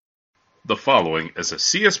The following is a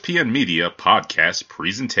CSPN Media podcast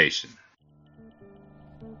presentation.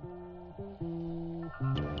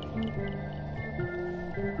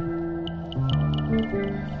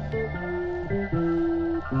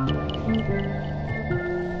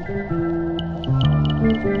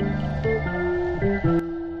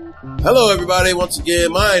 Hello, everybody. Once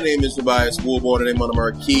again, my name is Tobias Woolborn. The name on the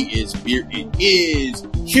marquee is Beer. It is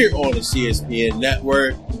here on the CSPN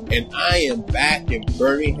Network, and I am back in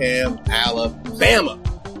Birmingham, Alabama.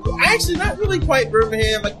 Well, actually, not really quite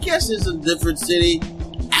Birmingham. I guess it's a different city.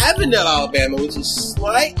 Avondale, Alabama, which is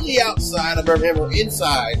slightly outside of Birmingham or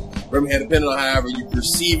inside Birmingham, depending on however you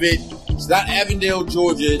perceive it. It's not Avondale,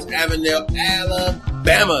 Georgia. It's Avondale,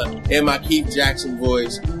 Alabama, in my Keith Jackson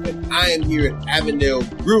voice. And I am here at Avondale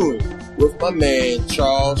Brewing with my man,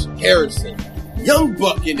 Charles Harrison. Young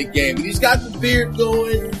buck in the game, but he's got the beard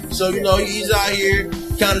going. So, you know, he's out here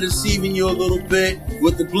kind of deceiving you a little bit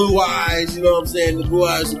with the blue eyes. You know what I'm saying? The blue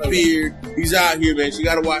eyes and beard. He's out here, man. So you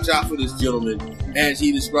got to watch out for this gentleman as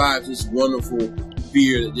he describes this wonderful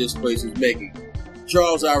beer that this place is making.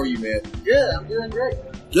 Charles, how are you, man? Good, I'm doing great.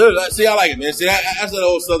 Good. See, I like it, man. See, that's that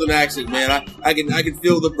old Southern accent, man. I can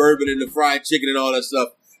feel the bourbon and the fried chicken and all that stuff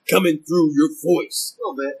coming through your voice. A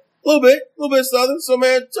little bit Southern. So,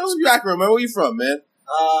 man, tell us your background, man. Where you from, man?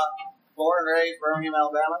 Born and raised Birmingham,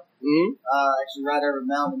 Alabama. Mm-hmm. Actually right over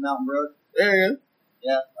Mountain Brook. There you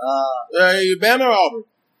go. Yeah. You Bama or Auburn?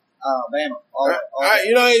 Bama. All right.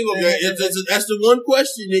 You know, that's the one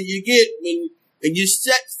question that you get when you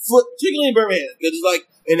set foot, particularly in Birmingham, because it's like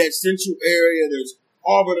in that central area, there's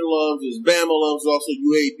Auburn alums, there's Bama alums, there's also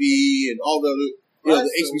UAB and all the other, the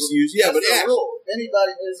HBCUs. Yeah, but that's the rule. If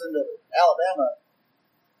anybody moves into Alabama,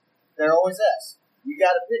 they're always asked. You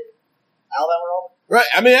got to pick Alabama or Auburn. Right.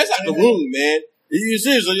 I mean, that's not the rule, man. You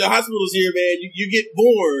seriously, your hospital is here, man. You get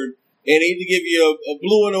born, and they either give you a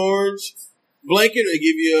blue and orange blanket or they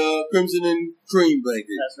give you a crimson and cream blanket.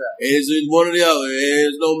 That's right. And it's one or the other.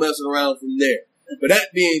 There's no messing around from there. But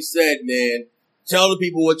that being said, man, tell the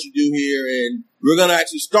people what you do here, and we're going to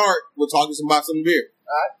actually start with talking about some beer.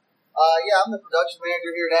 All right. Yeah, I'm the production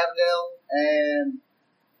manager here at Avondale, and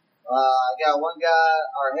I got one guy,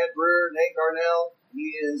 our head brewer, Nate Darnell.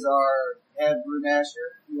 He is our head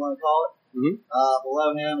brewmaster, if you want to call it. Mm-hmm.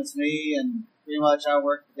 Below him, it's me, and pretty much I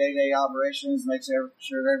work the day-to-day operations, make sure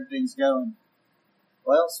everything's going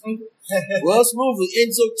smoothly. Smoothly.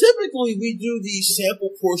 And so typically we do the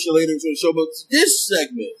sample portion later in the show, but this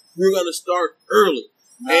segment, we're going to start early.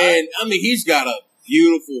 And, I mean, he's got a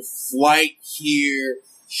beautiful flight here.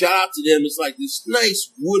 Shout out to them. It's like this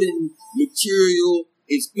nice wooden material.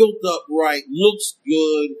 It's built up right, looks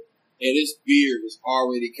good, and this beer is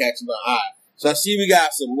already catching my eye. So I see we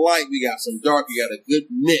got some light, we got some dark, we got a good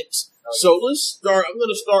mix. So let's start. I'm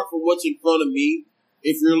going to start from what's in front of me.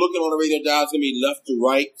 If you're looking on the radio dial, it's going to be left to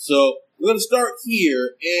right. So we're going to start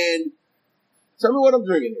here, and tell me what I'm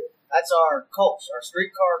drinking here. That's our Kolsch, our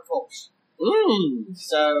streetcar Kolsch.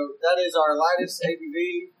 So that is our lightest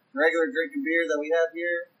ABV regular drinking beer that we have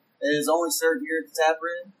here. It is only served here at the tap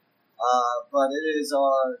room, but it is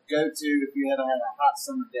our go-to if you haven't had a hot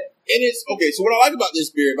summer day. And it's okay. So what I like about this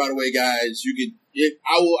beer, by the way, guys,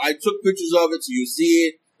 I took pictures of it, so you'll see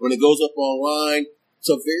it when it goes up online. It's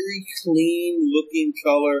a very clean looking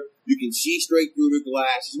color. You can see straight through the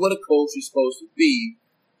glass. It's what a Kolsch is supposed to be.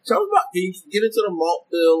 Tell me about, can you get into the malt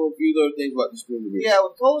bill and a few other things about this beer? Yeah,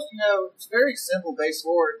 with Kolsch, it's very simple base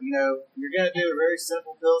forward. You're going to do a very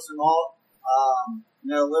simple Pilsner malt. A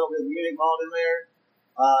little bit of Munich malt in there.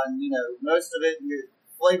 Most of it, your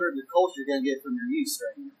flavor of your Kolsch you're going to get from your yeast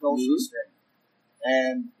strain, your Kolsch yeast strain.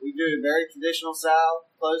 And we do a very traditional style,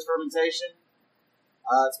 closed fermentation.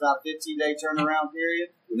 It's about a 15-day turnaround period.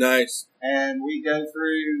 Nice. And we go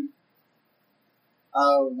through,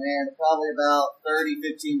 probably about 30,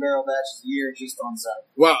 15 barrel batches a year just on site.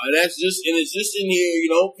 Wow, and it's just in here. You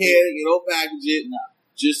don't can it, you don't package it. No.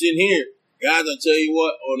 Just in here. Guys, I tell you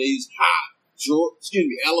what, on these hot,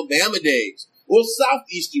 Alabama days, or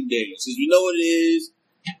southeastern days, as we know what it is.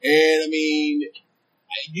 And I mean,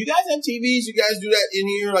 you guys have TVs? You guys do that in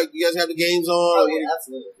here? Like, you guys have the games on? Oh, yeah,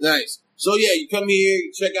 absolutely. Nice. So, yeah, you come here,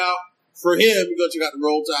 you check out, for him, you go check out the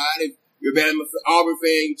Roll Tide. If you're a Bama Auburn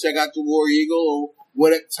fan, you check out the War Eagle or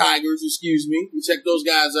whatever, Tigers, you check those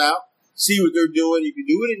guys out, see what they're doing. You can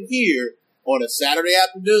do it in here on a Saturday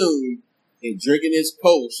afternoon and drinking this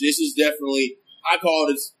Kolsch. This is definitely, I call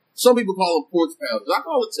this, some people call them porch pounders. I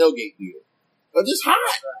call it tailgate beer. But just hot.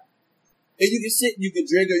 And you can sit, you can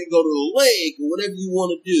drink, or you can go to a lake or whatever you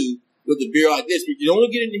want to do with a beer like this. But you only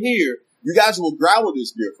get into here, you guys will growler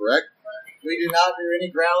this beer, correct? We do not do any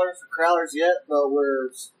growlers or crowlers yet, but we're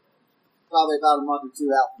probably about a month or two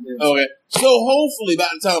out from doing Okay. So hopefully by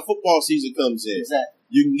the time football season comes in, Exactly.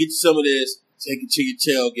 you can get some of this, take it to your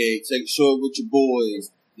tailgate, take a show with your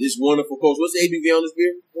boys. This wonderful coach. What's the ABV on this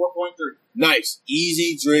beer? 4.3. Nice.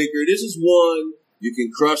 Easy drinker. This is one you can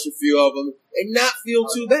crush a few of them and not feel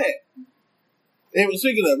too bad. And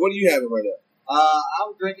speaking of, what are you having right now?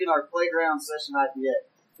 I'm drinking our Playground Session IPA.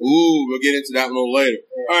 Ooh, we'll get into that one a little later.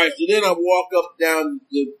 Yeah. All right, so then I walk up and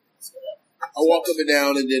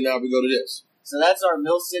down, and then now we go to this. So that's our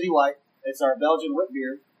Mill City White. It's our Belgian wit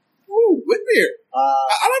beer. Ooh, wit beer. I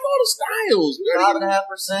like all the styles.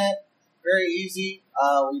 5.5%. Very easy.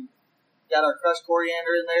 We got our crushed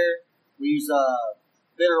coriander in there. We use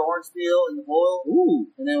bitter orange peel in the boil. Ooh.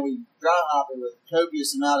 And then we dry hop it with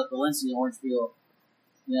copious amount of Valencia orange peel.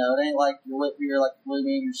 You know, it ain't like your wit beer, like the Blue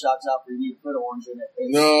Moon, your Shock Top, where you need to put orange in it.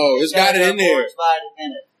 It's got it in there. Orange bite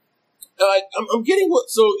in it. I'm getting what?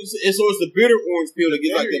 So it's the bitter orange peel that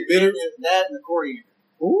gives like the bitter. That and the coriander.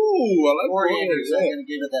 Ooh, I like Coriander is coriander. going to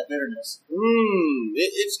give it that bitterness.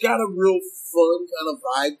 It's got a real fun kind of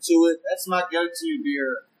vibe to it. That's my go-to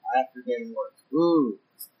beer after day work.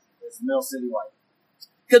 It's Mill City White.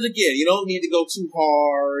 Because again, you don't need to go too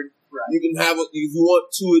hard. Right. You can have if you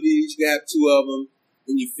want two of these, you can have two of them,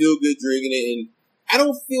 and you feel good drinking it. And I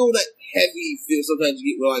don't feel that heavy feel. Sometimes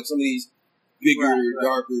you get with like some of these bigger,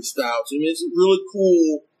 darker stouts. I mean, it's really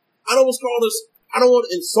cool. I don't want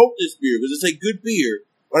to insult this beer because it's a good beer,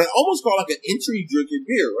 but I almost call it like an entry drinking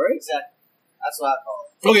beer, right? Exactly. That's what I call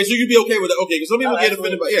it. Okay, so you'd be okay with that. Okay, because some people get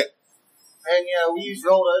offended by And we use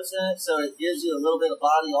rolled oats in it, so it gives you a little bit of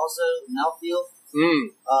body also, mouthfeel.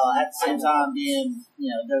 At the same time being,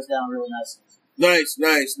 it goes down really nicely. Nice.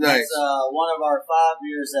 That's one of our 5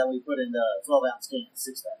 beers that we put in 12-ounce cans,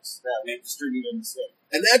 6-packs, that we distribute in the state.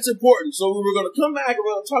 And that's important. So we were going to come back and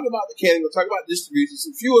we're going to talk about the canning, we'll talk about distribution,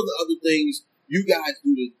 some few of the other things you guys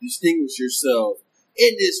do to distinguish yourself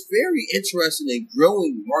in this very interesting and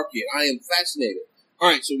growing market. I am fascinated. All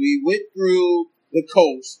right, so we went through the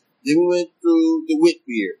coast, then we went through the wit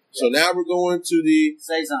beer. So now we're going to the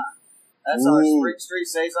Saison. That's our Spring Street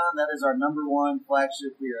Saison. That is our number 1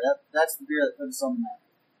 flagship beer. That's the beer that put us on the map.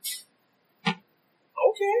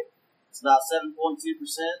 Okay. It's about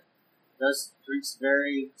 7.2%. Does drinks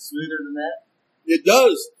very smoother than that. It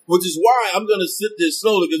does, which is why I'm going to sip this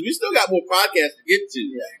slowly because we still got more podcasts to get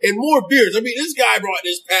to and more beers. I mean, this guy brought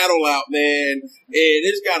this paddle out, man, and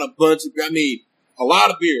it's got a bunch of, a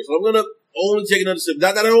lot of beers. So I'm going to only take another sip.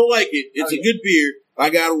 Not that I don't like it. It's a good beer.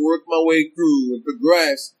 I got to work my way through and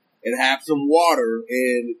progress and have some water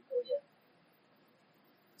and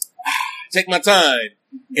take my time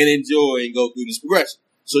and enjoy and go through this progression.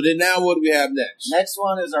 So then now what do we have next? Next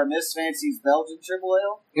one is our Miss Fancy's Belgian Triple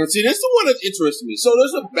Ale. And see, this is the one that's interesting me. So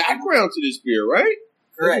there's a background to this beer, right?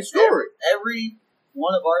 Correct. There's a story. Every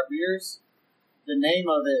one of our beers, the name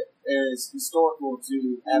of it is historical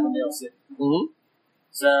to Avondale City. Mm-hmm.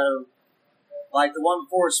 So, like the one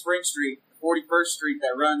before Spring Street, 41st Street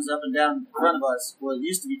that runs up and down in front of us, well, it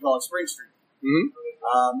used to be called Spring Street.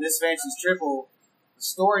 Mm-hmm. Miss Fancy's Triple, the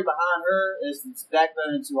story behind her is it's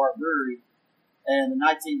backbone to our brewery. And in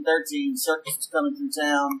 1913, Circus was coming through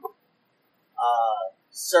town.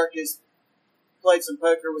 Circus played some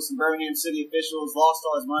poker with some Birmingham city officials, lost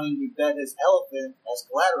all his money. He bet his elephant as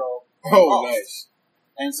collateral. Oh, nice.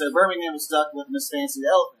 And so Birmingham was stuck with Miss Fancy the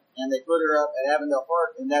elephant. And they put her up at Avondale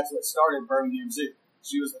Park, and that's what started Birmingham Zoo.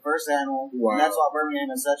 She was the first animal. Wow. And that's why Birmingham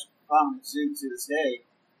is such a prominent zoo to this day,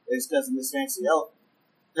 is because of Miss Fancy the elephant.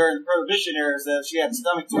 During the Prohibition era, though, she had a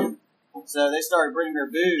stomach tumor. So they started bringing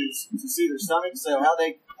her booze to soothe her stomach. So how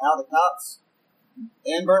the cops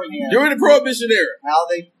in Birmingham during the Prohibition era, how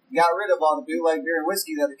they got rid of all the bootleg beer and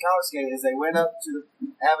whiskey that they confiscated is they went up to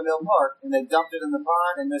the Avondale Park and they dumped it in the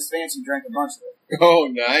pond, and Miss Fancy drank a bunch of it. Oh,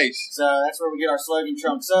 nice. So that's where we get our slogan,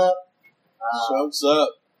 Trunks Up. Trunks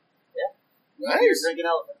Up. Yeah. Nice. Drinking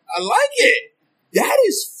elephant. I like it. That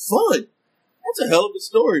is fun. That's a hell of a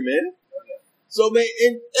story, man. So, man,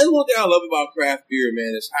 and one thing I love about craft beer,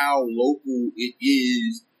 man, is how local it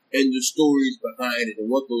is and the stories behind it and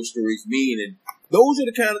what those stories mean. And those are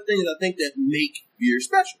the kind of things I think that make beer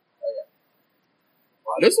special.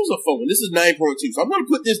 Wow, this was a fun one. This is 9.2, so I'm going to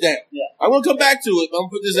put this down. Yeah. I'm going to come back to it, but I'm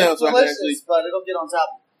going to put this down so I can actually... But it'll get on top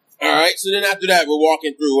of it. All right, so then after that, we're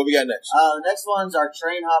walking through. What we got next? The next one's our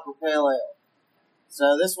Train Hopper Pale Ale.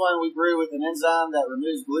 So this one we brew with an enzyme that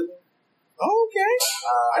removes gluten. Oh, okay.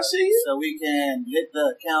 I see you. So we can hit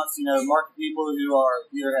the accounts, market people who are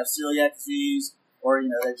either have celiac disease or,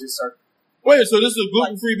 they just are... Wait, so this is a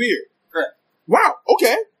gluten-free beer? Correct. Wow,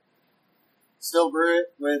 okay. Still brew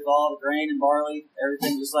it with all the grain and barley,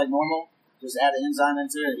 everything just like normal. Just add an enzyme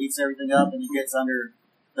into it, it eats everything up, and it gets under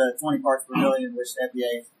the 20 parts per million, which the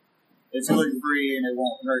FDA is gluten-free and it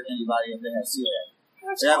won't hurt anybody if they have celiac.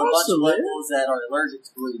 That's They have a bunch of awesome, man. locals that are allergic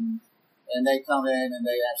to gluten, and they come in and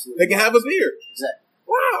they absolutely They can have a beer. Exactly.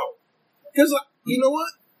 Wow. Because, you know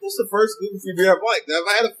what? This is the first gluten-free beer I've liked. I've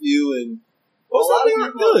had a few, and Well, a lot of they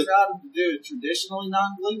aren't people have good. tried to do it traditionally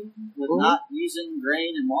non-gluten with not using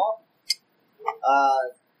grain and malt.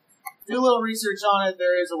 Do a little research on it.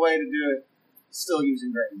 There is a way to do it still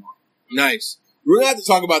using grain and malt. Nice. We're going to have to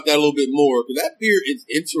talk about that a little bit more, because that beer is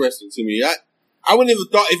interesting to me. I wouldn't have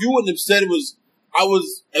thought, if you wouldn't have said it was,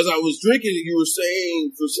 as I was drinking it, you were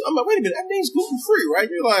saying, I'm like, wait a minute, that thing's gluten-free, right?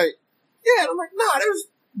 You're like, yeah. And I'm like, nah, there's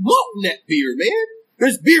malt in that beer, man.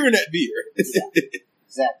 There's beer in that beer.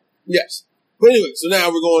 Exactly. Yes. But anyway, so now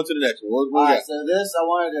we're going to the next one. What Alright, so this, I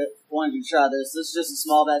wanted to try this. This is just a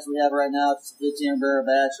small batch we have right now. It's a 15 barrel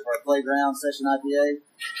batch of our Playground Session IPA.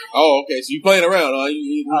 Oh, okay. So you playing around, huh?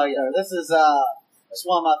 Oh yeah, this is it's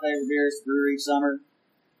one of my favorite beers to brew each summer.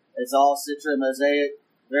 It's all Citra Mosaic,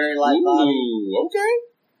 very light body. Ooh, okay.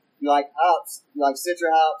 You like hops, you like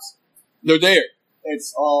Citra hops. They're there.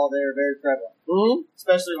 It's all there, very prevalent, Mm-hmm.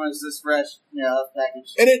 especially when it's this fresh,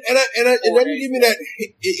 packaged. And it doesn't give me that.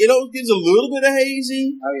 It always gives a little bit of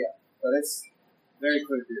hazy, Oh yeah, but it's very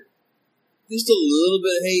clear beer. just a little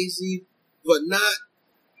bit hazy, but not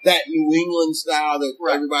that New England style that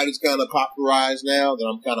everybody's kind of popularized now that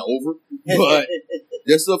I'm kind of over. But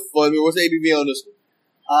just a fun beer. What's the ABV on this one?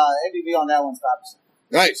 ABV on that one's 5%.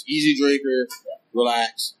 Nice, easy drinker,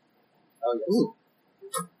 relax. Oh yes.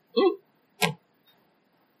 Ooh.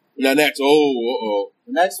 Now next, the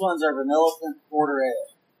The next one's our Vanilla Porter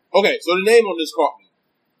Ale. Okay, so the name on this caught me.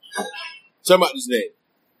 Tell me about this name.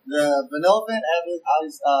 The Vanilla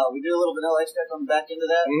we do a little vanilla extract on the back end of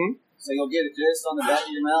that, Mm-hmm. so you'll get it just on the back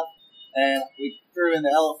of your mouth. And we threw in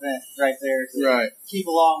the elephant right there to Right. keep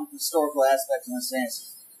along with the historical aspect of this fancy.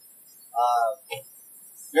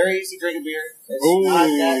 Very easy drinking beer. It's not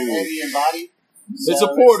that heavy in body. So It's a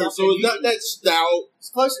porter, so something it's not that stout. It's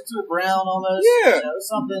closer to a brown almost. Yeah. It's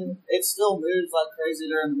something, it still moves like crazy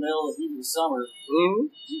during the middle of the heat of the summer.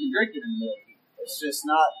 Mm-hmm. You can drink it in the middle of the heat. It's just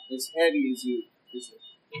not as heavy as you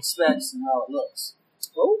expect and how it looks.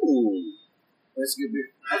 Oh, But it's a good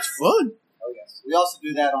beer. that's fun. Oh, yes. We also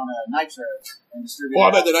do that on a nitro and distribute Well, I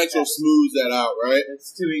it bet out. the nitro smooths that out, right?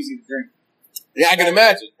 It's too easy to drink. Yeah, I can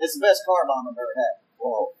imagine. It's the best car bomb I've ever had.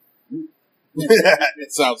 Whoa. That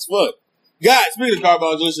sounds fun. Guys, speaking of car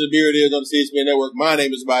bombs, listen to Beer It Is on the CSPN Network. My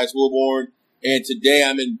name is Tobias Wilborn, and today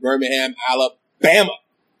I'm in Birmingham, Alabama.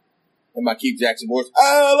 And my Keith Jackson voice,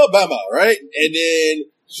 Alabama, right? And then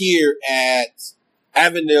here at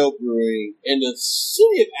Avondale Brewing in the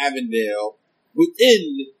city of Avondale,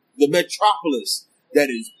 within the metropolis that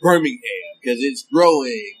is Birmingham, because it's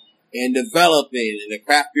growing and developing, and the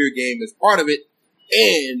craft beer game is part of it.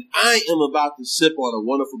 And I am about to sip on a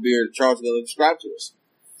wonderful beer that Charles is going to describe to us.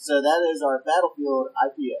 So that is our Battlefield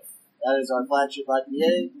IPA. That is our flagship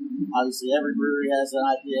IPA. Obviously, every brewery has an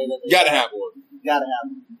IPA that they Gotta have one. Gotta have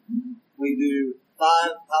them. We do 5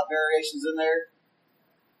 hop variations in there.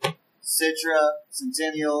 Citra,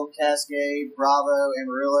 Centennial, Cascade, Bravo,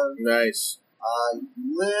 Amarillo. Nice.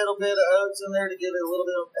 Little bit of oats in there to give it a little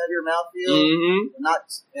bit of heavier mouthfeel. Mm-hmm.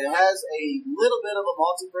 It has a little bit of a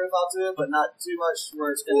malty profile to it, but not too much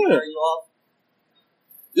where it's going to throw you off.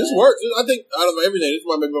 This works. I think out of everything, this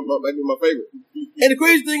might be my favorite. And the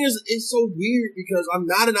crazy thing is, it's so weird because I'm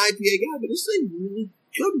not an IPA guy, but this is a really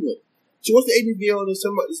good one. So what's the ABV on this?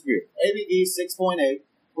 Tell me about this beer. ABV 6.8.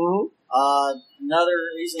 Mm-hmm. Another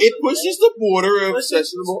reason It pushes the border of It's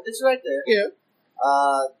sessionable. right there. Yeah.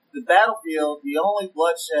 The Battlefield, the only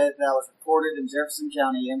bloodshed that was recorded in Jefferson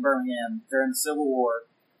County in Birmingham during the Civil War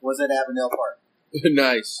was at Avondale Park.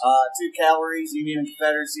 Nice. 2 cavalries, Union and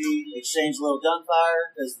Confederacy, exchanged a little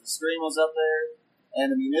gunfire because the stream was up there,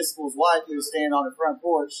 and the municipal's wife, who was standing on her front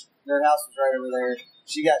porch, their house was right over there,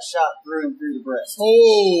 she got shot through and through the breast.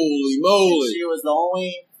 Holy And moly. she was the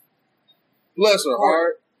only Bless her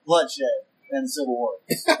heart. bloodshed in the Civil War.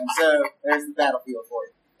 And so, there's the Battlefield for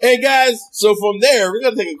you. Hey guys, so from there, we're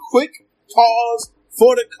going to take a quick pause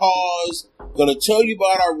for the cause. Going to tell you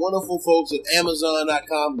about our wonderful folks at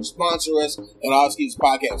Amazon.com who sponsor us at Oski's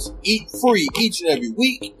Podcast. Eat free each and every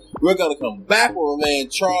week. We're going to come back with my man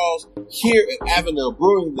Charles here at Avondale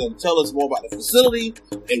Brewing. He's going to tell us more about the facility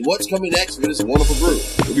and what's coming next for this wonderful brew.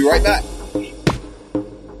 We'll be right back.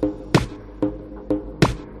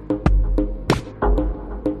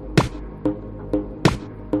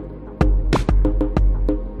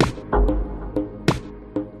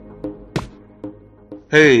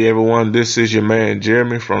 Hey everyone, this is your man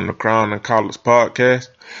Jeremy from the Crown and Collars podcast.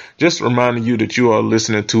 Just reminding you that you are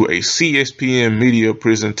listening to a CSPN media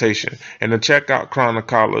presentation and to check out Crown and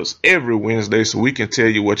Collars every Wednesday so we can tell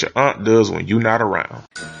you what your aunt does when you're not around.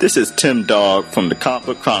 This is Tim Dog from the Comic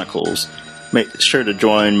Book Chronicles. Make sure to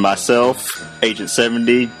join myself, Agent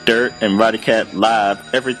 70, Dirt, and Roddy Cat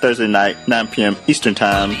live every Thursday night, 9 p.m. Eastern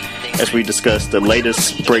Time, as we discuss the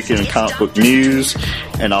latest breaking comic book news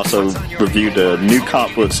and also review the new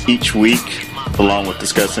comic books each week, along with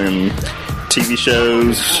discussing TV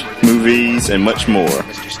shows, movies, and much more.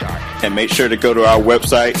 And make sure to go to our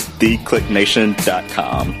website,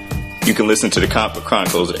 theclicknation.com. You can listen to the Comic Book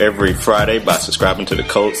Chronicles every Friday by subscribing to the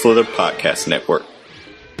Cold Slither Podcast Network.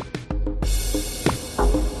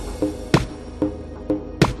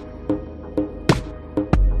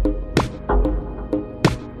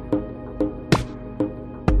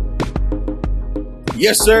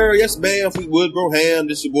 Yes, sir. Yes, ma'am. Fleetwood Broham.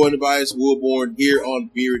 This is your boy Tobias Woodborn here on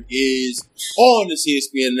Beard Is on the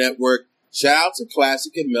CSPN Network. Shout out to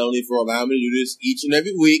Classic and Melanie for allowing me to do this each and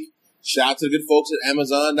every week. Shout out to the good folks at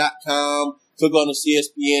Amazon.com. Click on the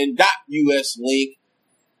CSPN.us link.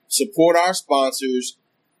 Support our sponsors.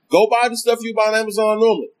 Go buy the stuff you buy on Amazon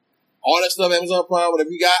normally. All that stuff, Amazon Prime, whatever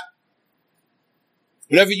you got.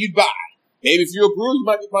 Whatever you buy. Maybe if you're a brewer, you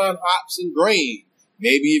might be buying hops and grain.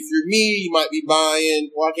 Maybe if you're me, you might be buying,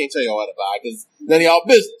 well, I can't tell you all how to buy because none of y'all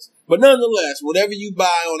business. But nonetheless, whatever you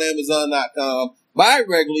buy on Amazon.com, buy it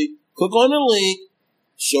regularly, click on the link,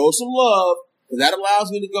 show some love, because that allows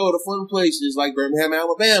me to go to fun places like Birmingham,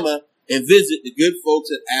 Alabama, and visit the good folks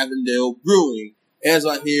at Avondale Brewing, as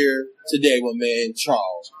I hear today with my man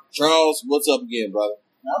Charles. Charles, what's up again, brother?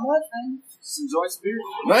 Not much, man. Just enjoy spirit.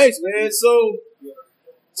 Nice, man. So,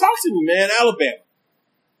 talk to me, man. Alabama.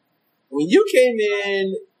 When you came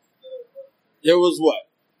in, there was what?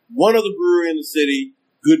 One other brewery in the city,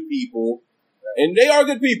 good people. And they are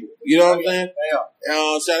good people. You know what I'm saying? They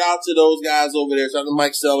are. Shout out to those guys over there. Shout out to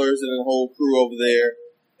Mike Sellers and the whole crew over there.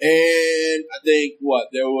 And I think,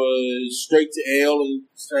 there was Straight to Ale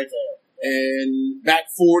and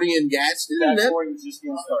Back 40 and Gadsden. Back 40 was just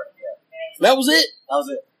getting started, yeah. That was it? That was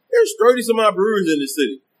it. There's 30 some odd breweries in the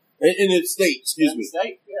city. In the state, excuse me.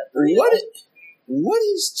 State, yeah. What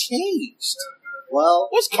has changed? Well,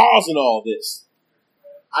 What's causing all this?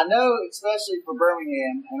 I know, especially for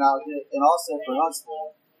Birmingham, and also for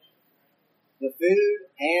Huntsville, the food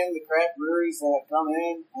and the craft breweries that have come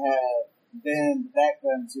in have been the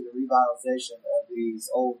backbone to the revitalization of these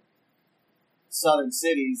old southern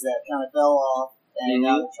cities that kind of fell off, and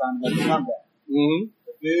now they're trying to make a comeback. Mm-hmm.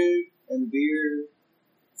 The food and the beer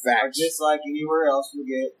are just like anywhere else you'll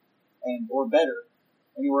get, or better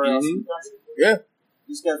anywhere else in the country. Yeah.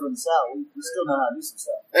 Just because we're in the South, we still know how to do some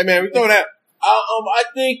stuff. Hey, man, we throw that. I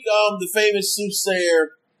think the famous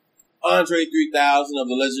soothsayer Andre 3000 of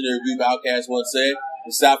the legendary group Outkast once said,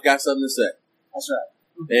 the South got something to say. That's right.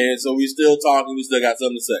 And so we still talking, we still got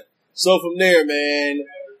something to say. So from there, man,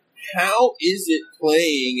 how is it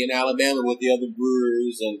playing in Alabama with the other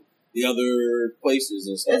brewers and the other places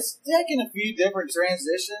and stuff? It's taken a few different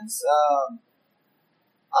transitions.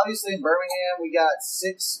 Obviously in Birmingham, we got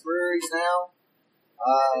 6 breweries now.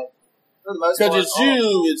 For the most part. Because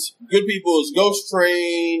it's good people, it's Ghost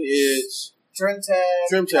Train, it's Trimtag,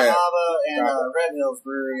 Cahaba, and Red Hills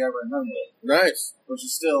Brewery over in Homewood. Nice. Which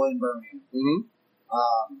is still in Birmingham. Mm-hmm.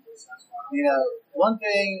 One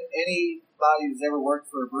thing anybody who's ever worked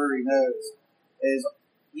for a brewery knows is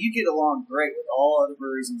you get along great with all other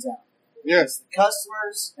breweries in town. Yes. It's the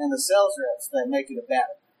customers and the sales reps that make it a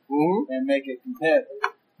battle and make it competitive.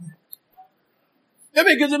 I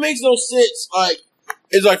mean, because it makes no sense.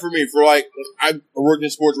 It's like for me, I worked in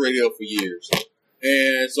sports radio for years.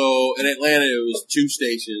 And so in Atlanta, it was 2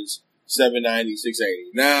 stations, 790,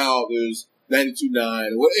 680. Now there's 92.9.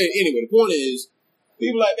 Anyway, the point is,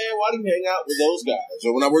 people are like, man, why do you hang out with those guys?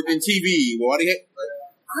 Or when I worked in TV, why do you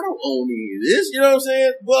I don't own any of this, you know what I'm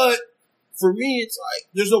saying? But for me, it's like,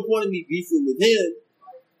 there's no point in me beefing with him.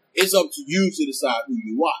 It's up to you to decide who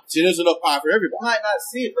you watch. And there's enough pie for everybody. You might not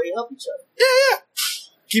see it, but you help each other. Yeah.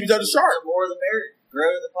 Keep each other sharp. The more the merrier. Grow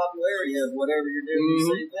the popularity of whatever you're doing,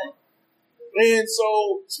 the same thing. And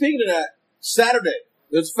so, speaking of that, Saturday,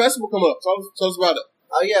 there's a festival coming up. Tell us about it.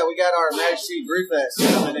 Oh, yeah, we got our Majesty Brew Fest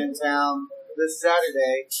coming in town this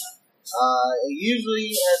Saturday. It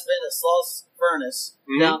usually has been a Sloss Furnace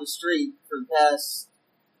down the street for the past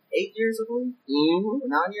 8 years, I believe, or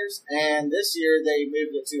 9 years. And this year they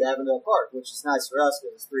moved it to Avondale Park, which is nice for us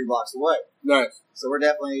because it's 3 blocks away. Nice. So we're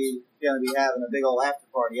definitely going to be having a big old after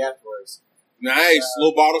party afterwards. Nice.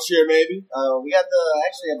 Little bottle share, maybe? We got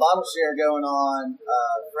actually a bottle share going on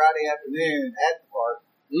Friday afternoon at the park.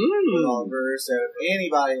 With all the brewers. So if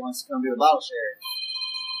anybody wants to come do a bottle share,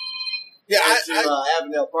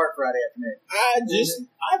 Avondale Park Friday afternoon. I just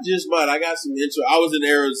might. I got some intro. I was in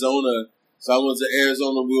Arizona, so I went to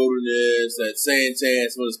Arizona Wilderness at Santan,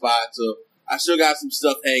 some of the spots. So I still got some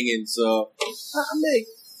stuff hanging. So I may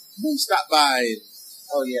stop by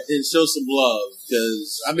and show some love,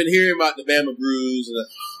 because I've been hearing about the Bama Brews, and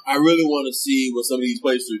I really want to see what some of these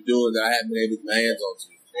places are doing that I haven't been able to get my hands on to.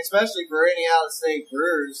 Especially for any out-of-state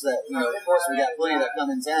brewers that, of course we got plenty that come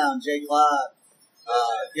in town. Jay Clyde,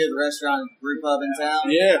 good restaurant and brew pub in town.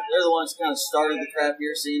 Yeah. They're the ones who kind of started the craft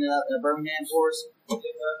beer scene out in Birmingham for us.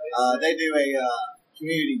 They do a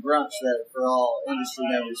community brunch that for all industry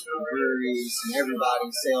members, from breweries and everybody,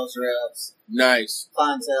 sales reps. Nice.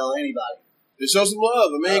 Clientele, anybody. To show some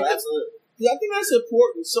love. I mean, absolutely. I think that's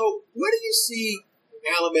important. So where do you see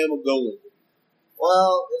Alabama going?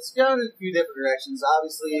 Well, it's going in a few different directions.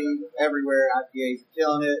 Obviously, everywhere IPAs are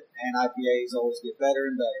killing it, and IPAs always get better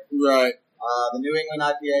and better. Right. The New England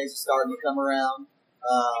IPAs are starting to come around.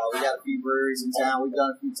 We got a few breweries in town. We've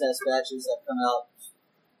done a few test batches that come out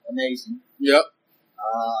amazing. Yep.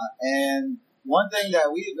 And one thing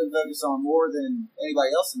that we've been focused on more than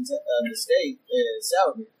anybody else in the state is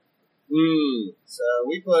sour beer. So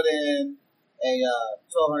we put in a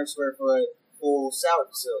 1,200 square foot full sour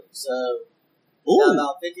facility. So got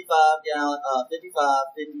about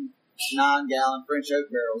 59 gallon French oak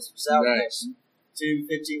barrels for sour production, 2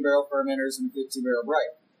 15-barrel fermenters, and a 15-barrel bright.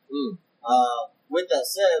 With that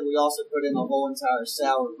said, we also put in a whole entire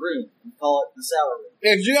sour room. We call it the sour room.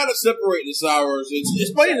 Yeah, because you got to separate the sours.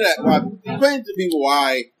 Explain to people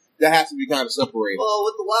why that has to be kind of separated. Well,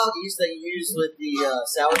 with the wild yeast that you use with the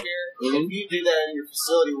sour beer, if you do that in your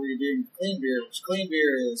facility where you're doing clean beer, which clean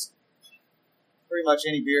beer is pretty much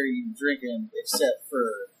any beer you drink in except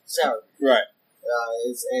for sour beer. Right.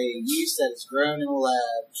 It's a yeast that is grown in a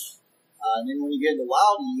lab. And then when you get into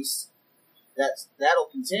wild yeast,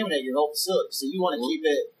 that'll contaminate your whole facility. So you want to keep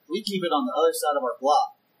it, we keep it on the other side of our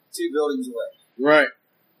block, 2 buildings away. Right.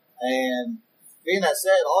 And being that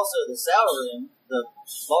said, also the sour room, the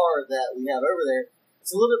bar that we have over there,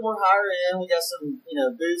 it's a little bit more higher end. We got some,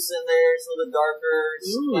 booths in there. It's a little bit darker.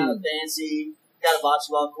 It's kind of fancy. Got a bocce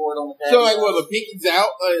ball court on the patio. So, like, the pinkies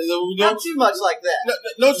out? Not too much like that.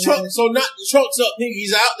 No trunks. So, not the trunks up,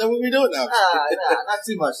 pinkies out. Then what we doing now? Nah, not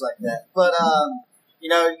too much like that. But, you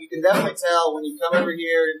can definitely tell when you come over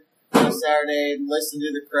here on Saturday and listen to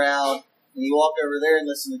the crowd, and you walk over there and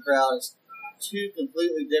listen to the crowd. It's 2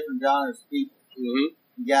 completely different genres of people. You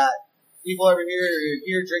got people over here who are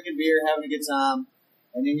here drinking beer, having a good time.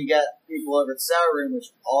 And then you got people over at the sour room, which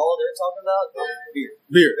all they're talking about is beer.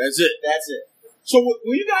 Beer, that's it. That's it. So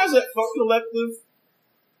were you guys at Funk Collective?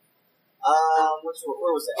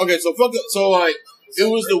 Where was that? Okay, so it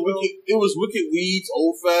was Wicked Weeds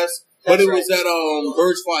Old Fest, but it was at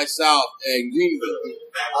Birds Fly South in Greenville.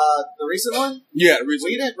 The recent one? Yeah, the recent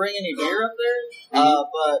one. We didn't bring any beer up there,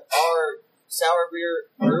 but our sour beer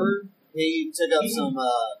brewer, he took up some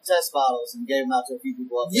test bottles and gave them out to a few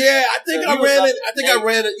people up there. Yeah, I think I ran it. I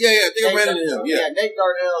ran it. Yeah, I think I ran it to him. Yeah, Nate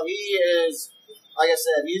Darnell, he is, like I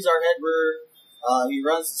said, he's our head brewer. He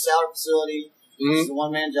runs the sour facility. It's a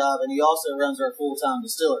one-man job, and he also runs our full-time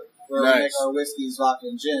distillery, where we make our whiskeys, vodka,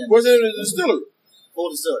 and gin. Where's it in the distillery? Full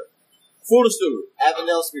distillery. Full distillery.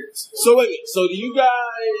 Avondale Spirits. So wait, so do you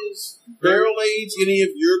guys barrel age any of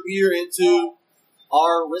your beer into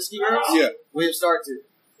our whiskey barrels? Yeah. We have started to.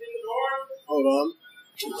 Hold on.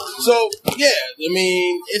 So, yeah, I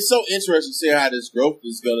mean, it's so interesting to see how this growth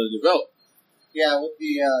is going to develop. Yeah, with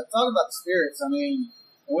the, talking about the spirits, I mean,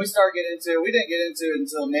 when we started getting into it, we didn't get into it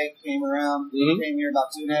until Nate came around. He came here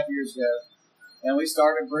about 2.5 years ago. And we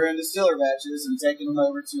started brewing distiller batches and taking them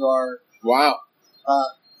over to our... Wow.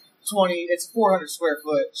 It's a 400 square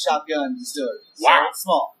foot shotgun distillery. So wow. It's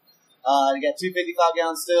small. You got 2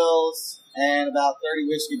 55-gallon stills and about 30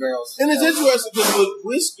 whiskey barrels. And it's interesting because with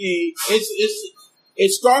whiskey,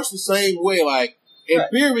 it starts the same way. Like, in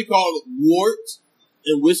beer, we call it wort,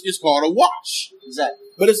 and whiskey is called a wash. Exactly.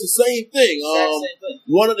 But it's the same thing. Same thing.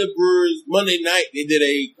 One of the brewers, Monday night, they did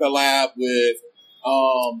a collab with,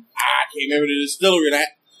 I can't remember the distillery, and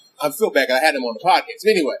I feel bad, I had them on the podcast.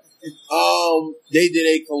 But anyway, they did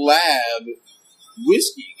a collab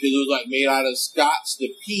whiskey, because it was like made out of Scotch,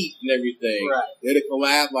 the peat, and everything. Right. They had a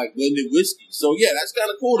collab, like blended whiskey. So yeah, that's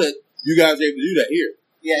kind of cool that you guys are able to do that here.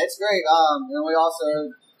 Yeah, it's great. And we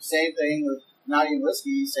also, same thing with not even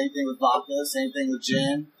whiskey, same thing with vodka, same thing with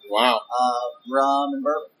gin. Wow. Rum and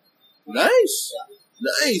bourbon. Nice. Yeah.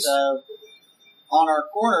 Nice. So, on our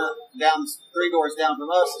corner, down 3 doors down from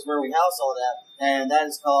us, is where we house all that, and that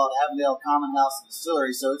is called Avondale Common House and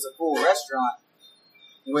Distillery. So it's a full restaurant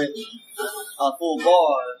with a full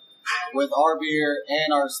bar with our beer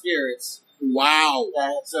and our spirits. Wow.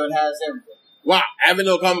 So it has everything. Wow.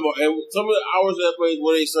 Avondale Common Bar. And some of the hours of that place,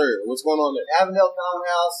 what do they serve? What's going on there? Avondale Common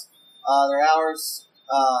House, their hours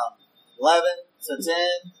 11 to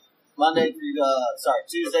 10.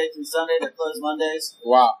 Tuesday through Sunday. They're closed Mondays.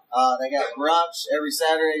 Wow. They got brunch every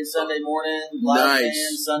Saturday and Sunday morning. Live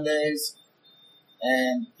band Sundays.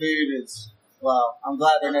 And food is, well, I'm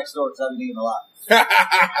glad they're next door because I've been eating a lot.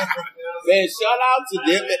 Man, shout out to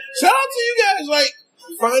them. Man. Shout out to you guys, like,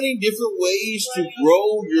 finding different ways to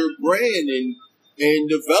grow your brand and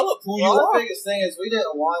develop who you are. The biggest thing is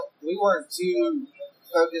we weren't too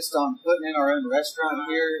focused on putting in our own restaurant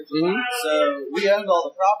here. Mm-hmm. So we owned all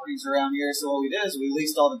the properties around here. So what we did is we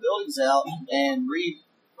leased all the buildings out and we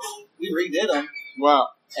redid them. Wow.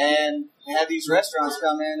 And had these restaurants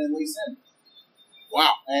come in and lease in.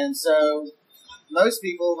 Wow. And so most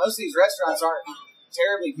of these restaurants aren't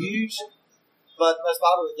terribly huge, but the most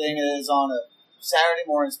popular thing is on a Saturday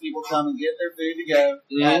mornings, people come and get their food to go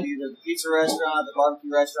at either the pizza restaurant, the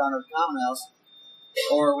barbecue restaurant, or the Common House.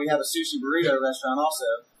 Or we have a sushi burrito restaurant also.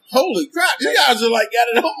 Holy crap, you guys are like got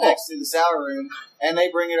it all. Next to the Sour Room. And they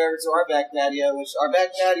bring it over to our back patio, which our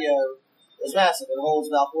back patio is massive. It holds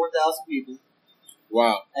about 4,000 people.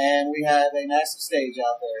 Wow. And we have a massive stage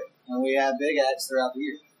out there. And we have big acts throughout the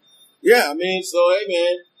year. Yeah, I mean, so,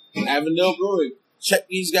 hey, man, Avondale Brewing. Check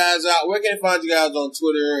these guys out. Where can I find you guys on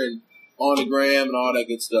Twitter and on the gram and all that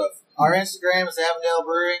good stuff? Our Instagram is Avondale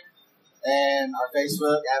Brewing. And our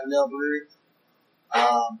Facebook, Avondale Brewery.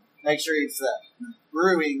 Make sure it's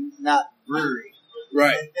brewing, not brewery.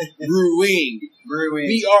 Right. Brewing.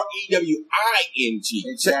 BREWING.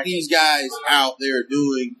 Exactly. Check these guys out. They're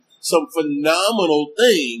doing some phenomenal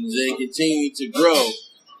things and continue to grow.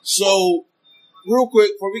 So, real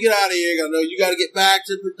quick, before we get out of here, I know you got to get back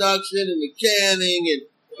to production and the canning. And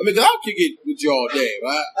I mean, 'cause I'll kick it with you all day,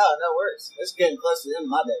 right? Oh, no worries. It's getting close to the end of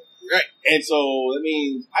my day. Right. And so, that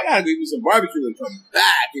means I got to give you some barbecue and come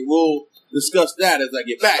back, and we'll discuss that as I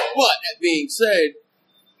get back. But that being said,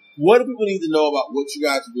 what do people need to know about what you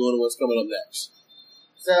guys are doing and what's coming up next?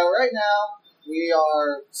 So right now, we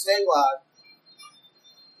are statewide.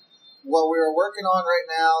 What we're working on right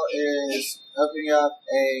now is opening up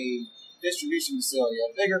a distribution facility,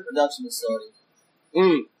 a bigger production facility.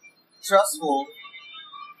 Trustful,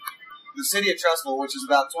 the city of Trustful, which is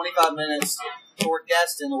about 25 minutes toward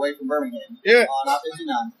Gadsden away from Birmingham on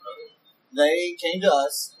I-59. They came to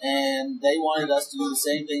us, and they wanted us to do the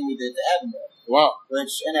same thing we did to Avondale. Wow.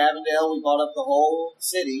 Which, in Avondale, we bought up the whole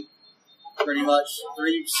city, pretty much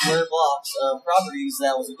 3 square blocks of properties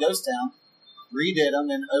that was a ghost town, redid them,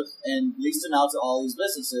 and leased them out to all these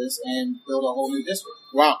businesses, and built a whole new district.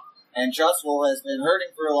 Wow. And Trustful has been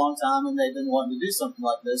hurting for a long time, and they've been wanting to do something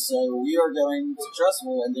like this, so we are going to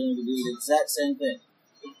Trustful and doing the exact same thing.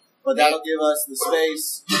 But that'll give us the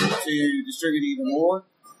space to distribute even more.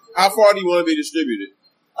 How far do you want to be distributed?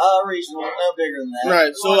 Regional, no bigger than that.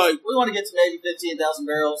 Right, we want to get to maybe 15,000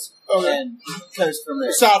 barrels and coast from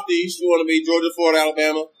there. Southeast, you want to be Georgia, Florida,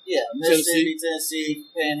 Alabama? Yeah, Mississippi, Tennessee,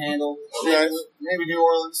 Panhandle, Nice. maybe New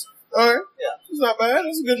Orleans. All right. Yeah. That's not bad.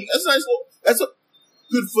 That's a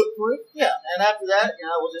good footprint. Yeah, and after that,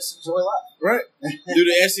 we'll just enjoy life. Right. Do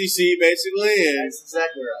the SEC, basically. And that's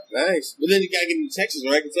exactly right. Nice. But then you got to get into Texas,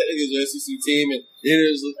 right? Because technically it's an SEC team, and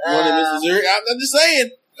there's one in Missouri. I'm just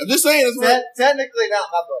saying. That's right. Technically not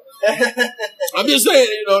my brother. I'm just saying,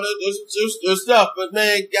 there's stuff. But,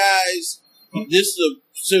 man, guys, this is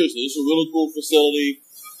a really cool facility.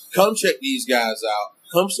 Come check these guys out.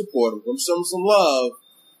 Come support them. Come show them some love.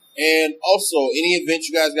 And also, any events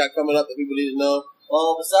you guys got coming up that people need to know?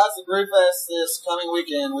 Well, besides the Brew Fest this coming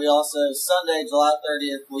weekend, we also, Sunday, July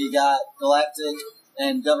 30th, we got Galactic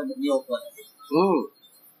and Government Mule Play.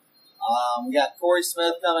 We got Corey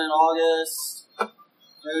Smith coming in August.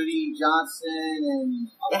 Cody Johnson and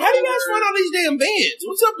October. How do you guys find all these damn bands?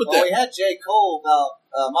 What's up with that? We had J. Cole about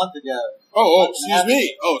a month ago.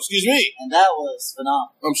 Excuse me. And that was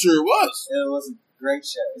phenomenal. I'm sure it was. It was a great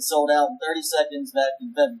show. It sold out in 30 seconds back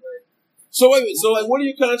in February. So wait a minute. So what are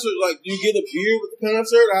your concerts like? Do you get a beer with the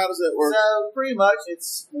concert, or how does that work? So pretty much,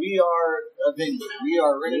 we are a venue. We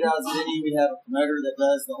are rented out as a venue. We have a promoter that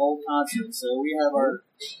does the whole concert. So we have our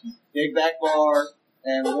big back bar.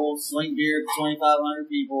 And we'll swing beer to 2,500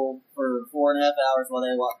 people for 4.5 hours while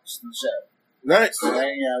they watch the show. Nice. So,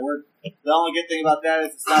 the only good thing about that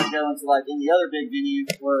is it's not going to like any other big venue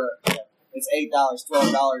where it's $8,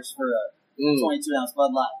 $12 for a 22-ounce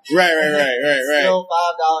Bud Light. Right. Still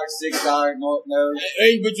 $5, $6, no.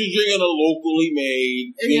 Hey, but you're drinking a locally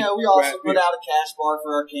made. And, we also put out a cash bar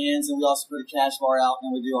for our cans, and we also put a cash bar out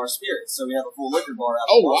when we do our spirits. So we have a full liquor bar out.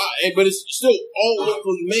 Oh, wow. But it's still all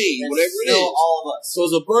locally made, whatever it is. Still all of us. So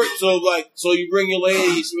it's a so you bring your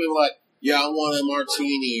lady, she's like, yeah, I want a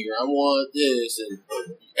martini, or I want this, and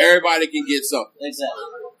everybody can get something. Exactly.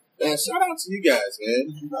 Man, shout out to you guys,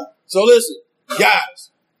 man. So listen,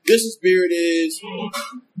 guys, this is Beer It Is.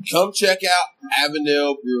 Come check out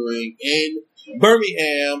Avondale Brewing in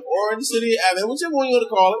Birmingham or in the city of Avondale, whichever one you want to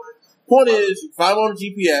call it. Point is, you can find them on the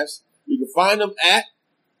GPS. You can find them at,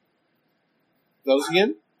 those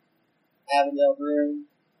again?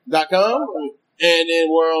 AvondaleBrewing.com. And then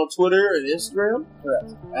we're on Twitter and Instagram.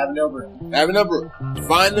 Correct. Avondale Brewing. Avondale Brewing.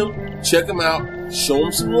 Find them, check them out, show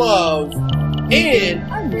them some love. And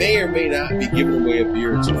I may or may not be giving away a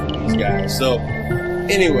beer or two from these guys. So,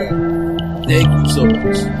 anyway, thank you so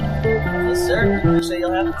much. Yes, sir. Appreciate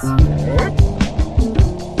y'all having us.